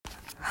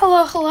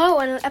Hello,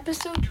 on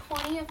episode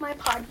 20 of my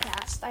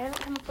podcast. I haven't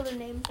come up with a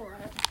name for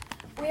it.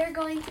 We are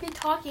going to be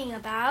talking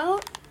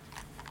about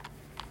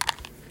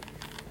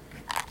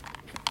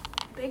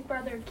Big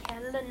Brother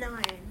Canada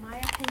 9, my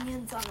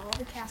opinions on all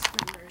the cast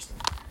members.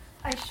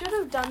 I should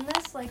have done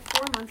this like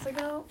 3 months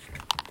ago,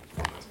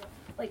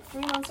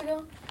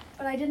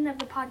 but I didn't have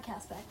the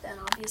podcast back then,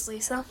 obviously,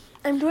 so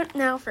I'm doing it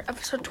now for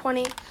episode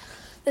 20.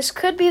 This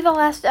could be the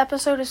last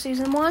episode of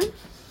season 1,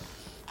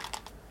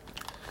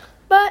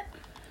 but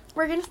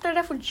we're going to start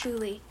off with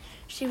Julie.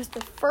 She was the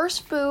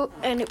first boot,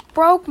 and it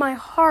broke my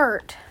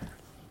heart.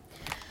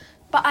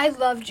 But I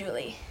love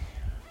Julie.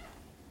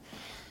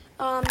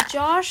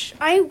 Josh,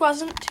 I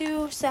wasn't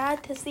too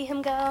sad to see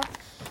him go.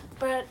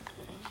 But,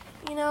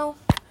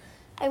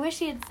 I wish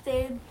he had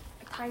stayed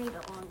a tiny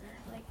bit longer.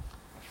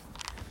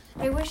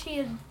 I wish he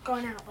had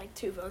gone out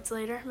 2 votes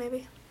later,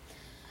 maybe.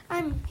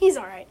 He's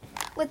alright.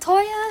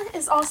 Latoya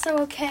is also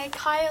okay.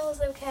 Kyle is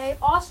okay.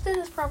 Austin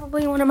is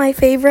probably one of my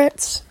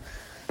favorites.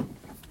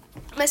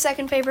 My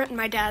second favorite and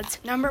my dad's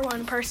number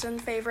one person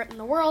favorite in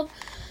the world.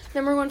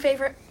 Number one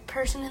favorite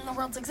person in the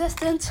world's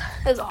existence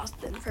is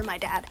Austin for my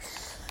dad.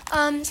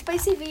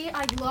 Spicy V,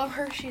 I love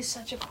her. She's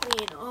such a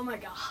queen. Oh my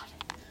god.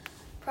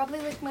 Probably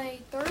my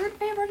third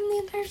favorite in the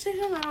entire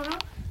season. I don't know.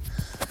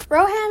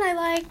 Rohan I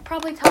like.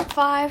 Probably top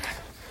 5.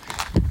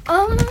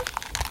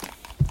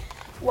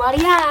 What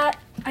do you at?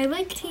 I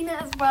like Tina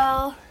as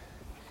well.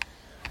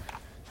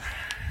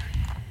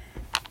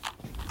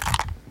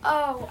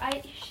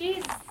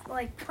 She's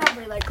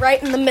probably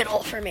right in the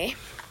middle for me.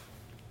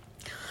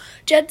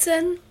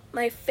 Jedson,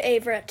 my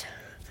favorite.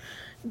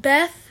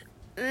 Beth,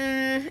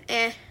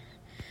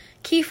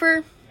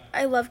 Kiefer,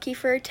 I love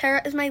Kiefer.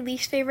 Tara is my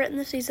least favorite in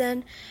the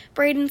season.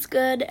 Braden's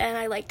good, and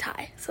I like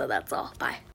Ty. So that's all. Bye.